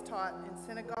always taught in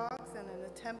synagogues and in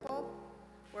the temple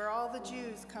where all the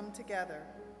Jews come together.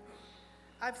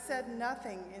 I've said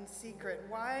nothing in secret.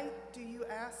 Why do you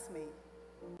ask me?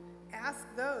 Ask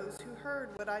those who heard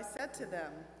what I said to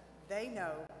them. They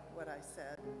know what I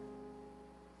said.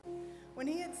 When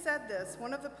he had said this,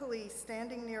 one of the police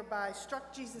standing nearby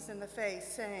struck Jesus in the face,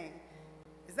 saying,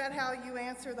 Is that how you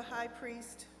answer the high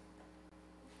priest?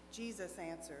 Jesus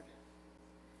answered,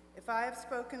 If I have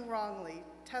spoken wrongly,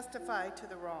 testify to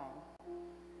the wrong.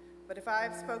 But if I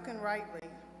have spoken rightly,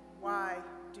 why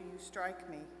do you strike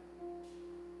me?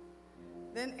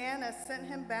 Then Annas sent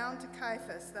him bound to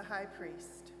Caiaphas, the high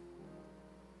priest.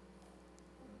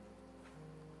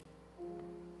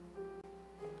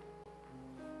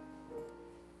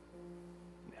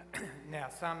 Now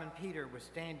Simon Peter was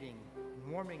standing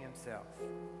and warming himself.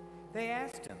 They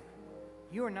asked him,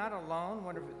 You are not alone,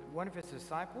 one of his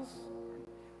disciples?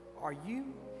 Are you?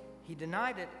 He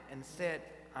denied it and said,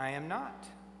 I am not.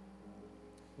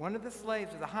 One of the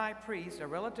slaves of the high priest, a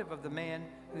relative of the man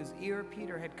whose ear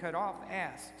Peter had cut off,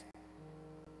 asked,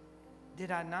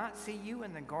 Did I not see you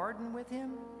in the garden with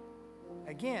him?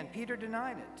 Again, Peter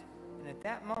denied it, and at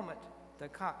that moment the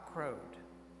cock crowed.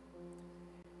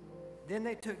 Then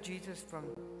they took Jesus from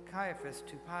Caiaphas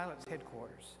to Pilate's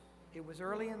headquarters. It was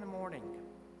early in the morning.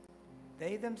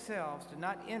 They themselves did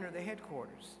not enter the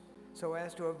headquarters, so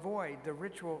as to avoid the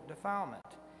ritual defilement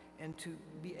and to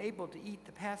be able to eat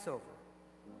the Passover.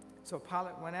 So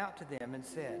Pilate went out to them and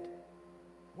said,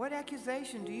 What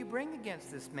accusation do you bring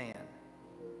against this man?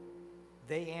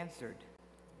 They answered,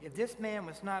 If this man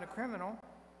was not a criminal,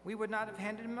 we would not have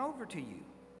handed him over to you.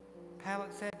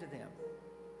 Pilate said to them,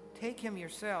 Take him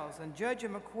yourselves and judge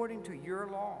him according to your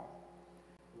law.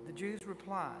 The Jews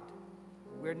replied,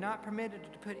 We are not permitted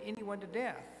to put anyone to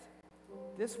death.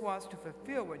 This was to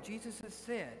fulfill what Jesus had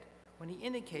said when he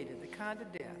indicated the kind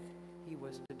of death he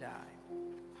was to die.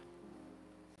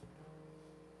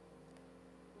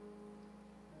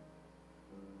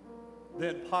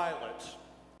 Then Pilate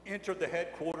entered the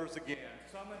headquarters again,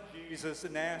 summoned Jesus,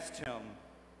 and asked him,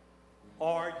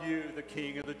 Are you the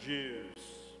king of the Jews?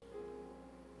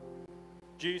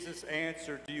 Jesus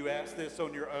answered, Do you ask this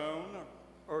on your own,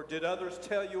 or did others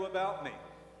tell you about me?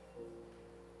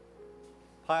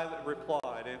 Pilate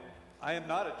replied, I am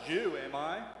not a Jew, am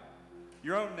I?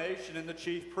 Your own nation and the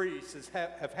chief priests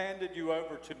have handed you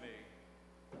over to me.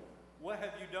 What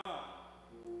have you done?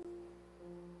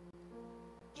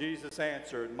 Jesus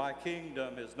answered, My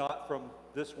kingdom is not from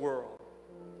this world.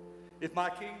 If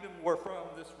my kingdom were from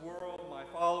this world, my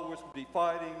followers would be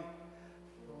fighting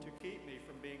to keep me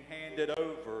from being handed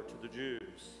over to the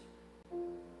Jews.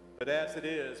 But as it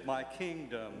is, my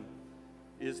kingdom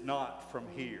is not from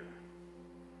here.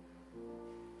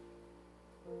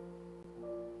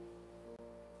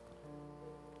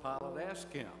 Pilate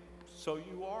asked him, "So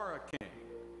you are a king?"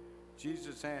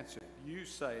 Jesus answered, "You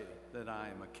say that I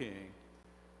am a king.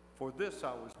 For this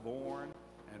I was born,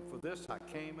 and for this I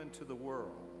came into the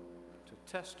world,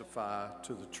 to testify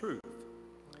to the truth.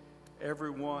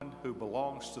 Everyone who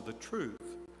belongs to the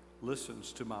truth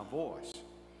listens to my voice."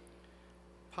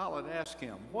 Pilate asked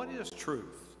him, "What is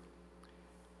truth?"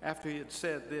 After he had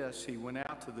said this, he went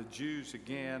out to the Jews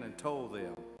again and told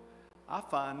them, "I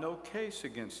find no case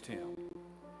against him.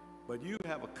 But you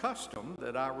have a custom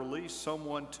that I release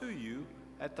someone to you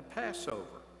at the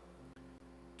Passover.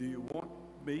 Do you want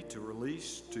me to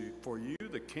release for you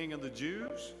the King of the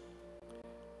Jews?"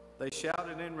 They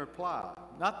shouted in reply,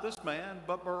 "Not this man,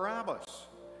 but Barabbas."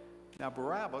 Now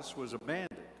Barabbas was a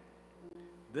bandit.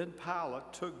 Then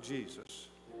Pilate took Jesus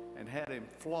and had him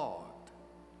flogged.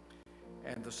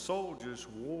 And the soldiers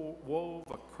wove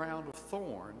a crown of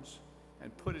thorns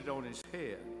and put it on his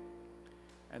head.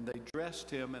 And they dressed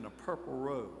him in a purple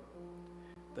robe.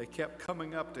 They kept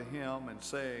coming up to him and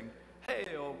saying,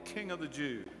 "Hail, King of the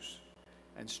Jews,"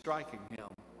 and striking him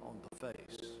on the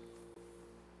face.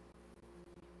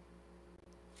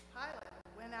 Pilate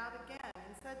went out again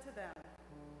and said to them,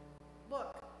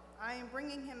 "Look, I am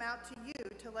bringing him out to you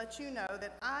to let you know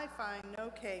that I find no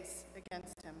case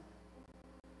against him."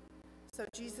 So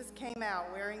Jesus came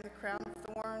out wearing the crown of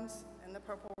thorns and the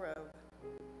purple robe.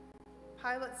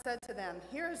 Pilate said to them,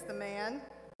 "Here is the man."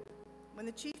 When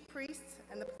the chief priests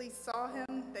and the police saw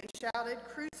him, they shouted,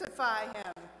 "Crucify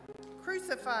him!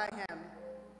 Crucify him!"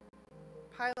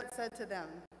 Pilate said to them,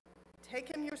 "Take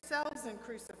him yourselves and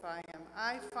crucify him.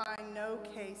 I find no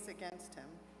case against him."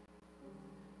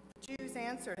 The Jews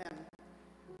answered him,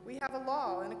 "We have a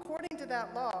law, and according to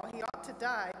that law, he ought to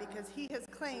die because he has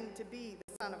claimed to be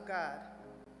the Son of God."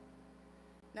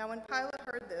 Now when Pilate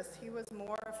heard this, he was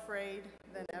more afraid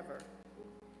than ever.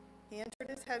 He entered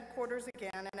his headquarters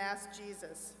again and asked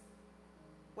Jesus,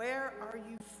 "Where are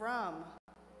you from?"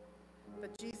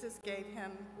 But Jesus gave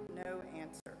him no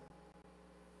answer.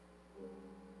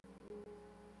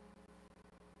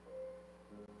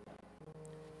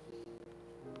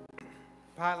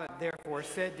 Pilate therefore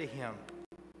said to him,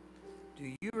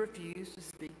 "Do you refuse to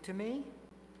speak to me?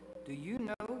 Do you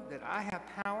know that I have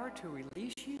power to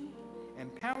release you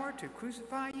and power to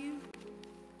crucify you?"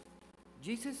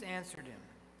 Jesus answered him,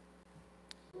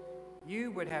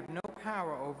 "You would have no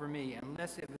power over me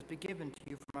unless it was given to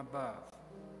you from above.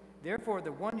 Therefore,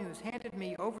 the one who has handed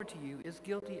me over to you is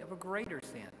guilty of a greater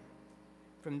sin."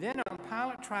 From then on,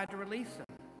 Pilate tried to release him.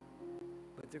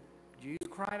 But the Jews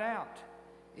cried out,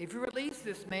 "If you release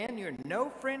this man, you're no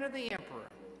friend of the emperor.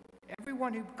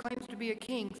 Everyone who claims to be a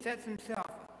king sets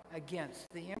himself against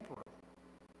the emperor."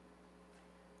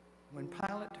 When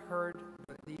Pilate heard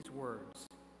these words,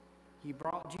 he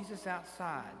brought Jesus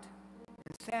outside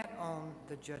and sat on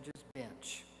the judge's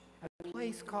bench, at a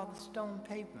place called the Stone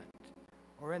Pavement,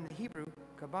 or in the Hebrew,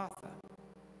 Gabbatha.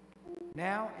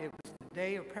 Now it was the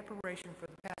day of preparation for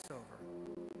the Passover,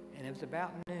 and it was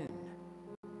about noon.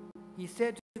 He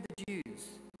said to the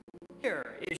Jews,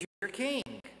 "Here is your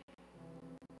king."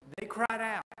 They cried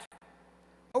out,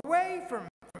 "Away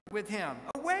with him!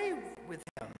 Away with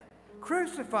him!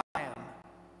 Crucify him!"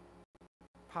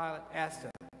 Pilate asked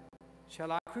them,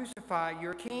 "Shall I crucify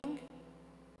your king?"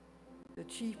 The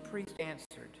chief priest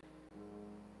answered,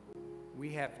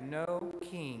 "We have no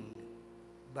king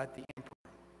but the emperor."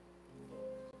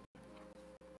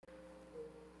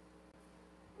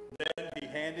 Then he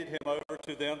handed him over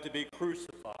to them to be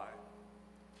crucified.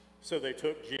 So they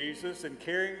took Jesus, and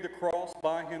carrying the cross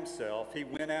by himself, he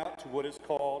went out to what is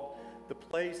called the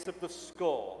place of the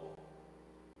skull,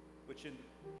 which in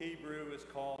Hebrew is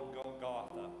called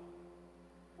Golgotha.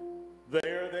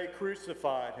 There they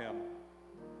crucified him,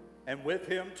 and with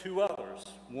him 2 others,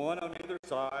 one on either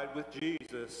side with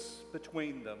Jesus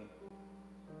between them.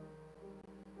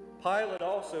 Pilate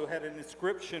also had an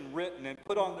inscription written and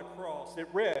put on the cross. It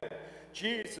read,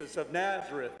 "Jesus of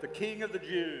Nazareth, the King of the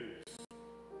Jews."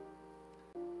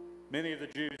 Many of the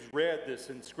Jews read this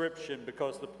inscription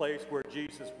because the place where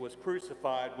Jesus was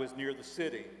crucified was near the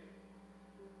city.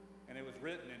 And it was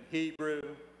written in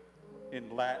Hebrew,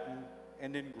 in Latin,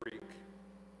 and in Greek.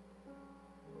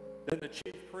 Then the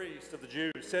chief priest of the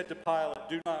Jews said to Pilate,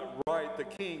 "Do not write the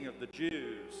King of the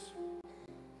Jews."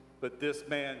 But this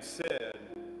man said,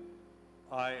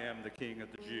 "I am the King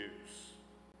of the Jews."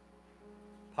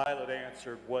 Pilate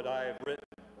answered, "What I have written,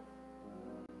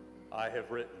 I have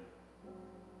written."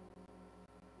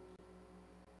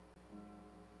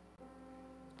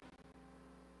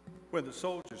 When the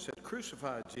soldiers had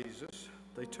crucified Jesus,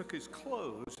 they took his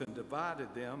clothes and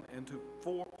divided them into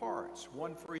 4 parts,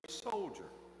 one for each soldier.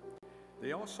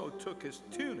 They also took his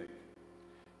tunic.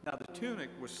 Now the tunic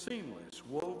was seamless,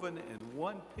 woven in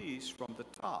one piece from the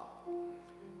top.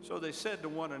 So they said to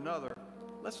one another,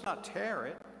 "Let's not tear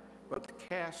it, but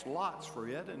cast lots for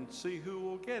it and see who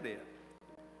will get it."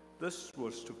 This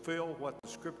was to fulfill what the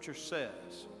scripture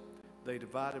says. They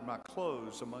divided my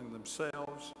clothes among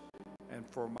themselves, and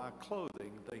for my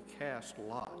clothing they cast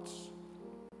lots.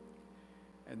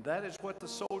 And that is what the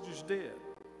soldiers did.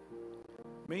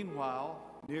 Meanwhile,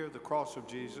 near the cross of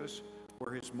Jesus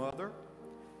were his mother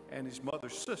and his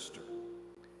mother's sister,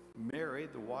 Mary,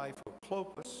 the wife of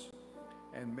Clopas,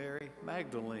 and Mary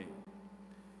Magdalene.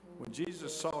 When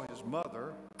Jesus saw his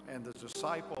mother and the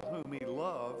disciple whom he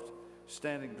loved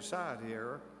standing beside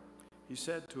her, he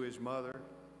said to his mother,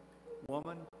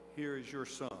 "Woman, here is your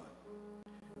son."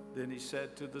 Then he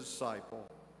said to the disciple,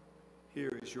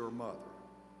 "Here is your mother."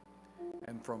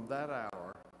 And from that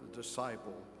hour, the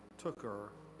disciple took her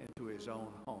into his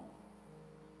own home.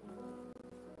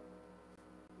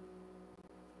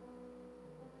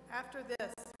 After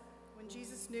this, when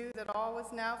Jesus knew that all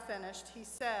was now finished, he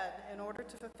said, in order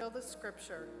to fulfill the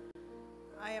scripture,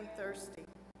 "I am thirsty."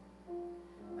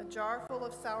 A jar full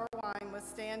of sour wine was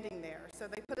standing there, so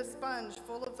they put a sponge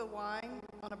full of the wine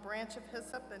on a branch of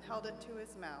hyssop and held it to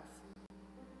his mouth.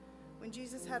 When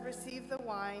Jesus had received the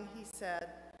wine, he said,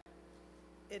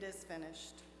 "It is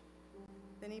finished."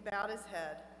 Then he bowed his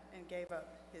head and gave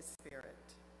up his spirit.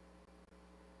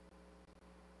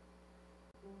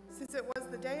 Since it was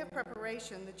the day of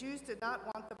preparation, the Jews did not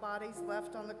want the bodies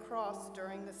left on the cross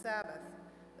during the Sabbath,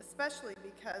 especially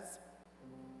because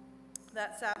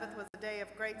that Sabbath was a day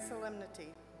of great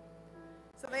solemnity.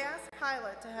 So they asked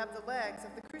Pilate to have the legs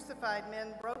of the crucified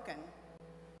men broken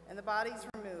and the bodies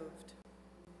removed.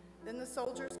 Then the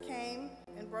soldiers came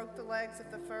and broke the legs of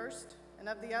the first and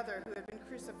of the other who had been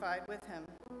crucified with him.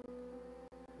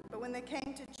 But when they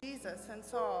came to Jesus and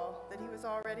saw that he was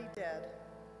already dead,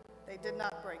 they did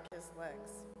not break his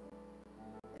legs.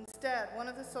 Instead, one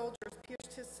of the soldiers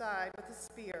pierced his side with a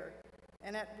spear,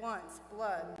 and at once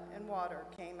blood and water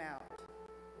came out.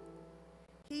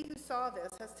 He who saw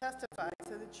this has testified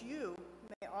so that you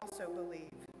may also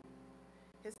believe.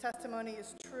 His testimony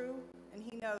is true, and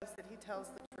he knows that he tells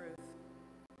the truth.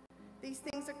 These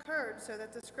things occurred so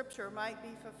that the scripture might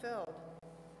be fulfilled.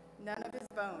 None of his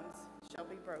bones shall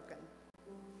be broken.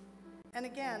 And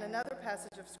again, another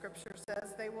passage of scripture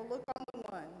says, "They will look on the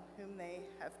one whom they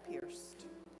have pierced."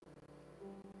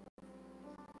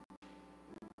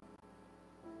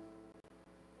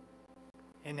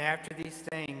 And after these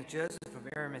things, Joseph of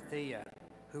Arimathea,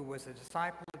 who was a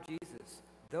disciple of Jesus,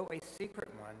 though a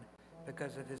secret one,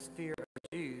 because of his fear of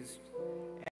the Jews,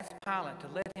 asked Pilate to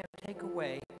let him take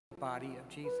away the body of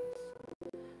Jesus.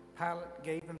 Pilate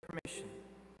gave him permission,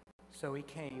 so he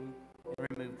came and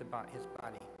removed his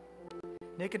body.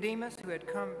 Nicodemus, who had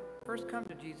first come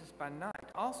to Jesus by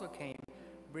night, also came,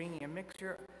 bringing a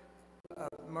mixture of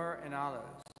myrrh and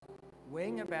aloes,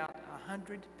 weighing about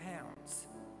 100 pounds.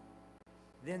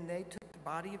 Then they took the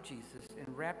body of Jesus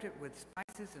and wrapped it with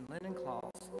spices and linen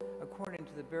cloths, according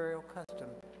to the burial custom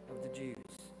of the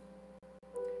Jews.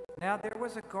 Now there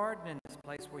was a garden in this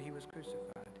place where he was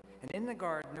crucified, and in the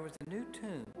garden there was a new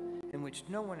tomb in which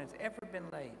no one has ever been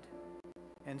laid.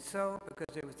 And so,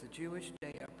 because it was the Jewish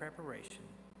day of preparation,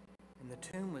 and the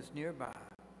tomb was nearby,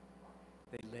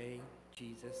 they laid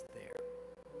Jesus there.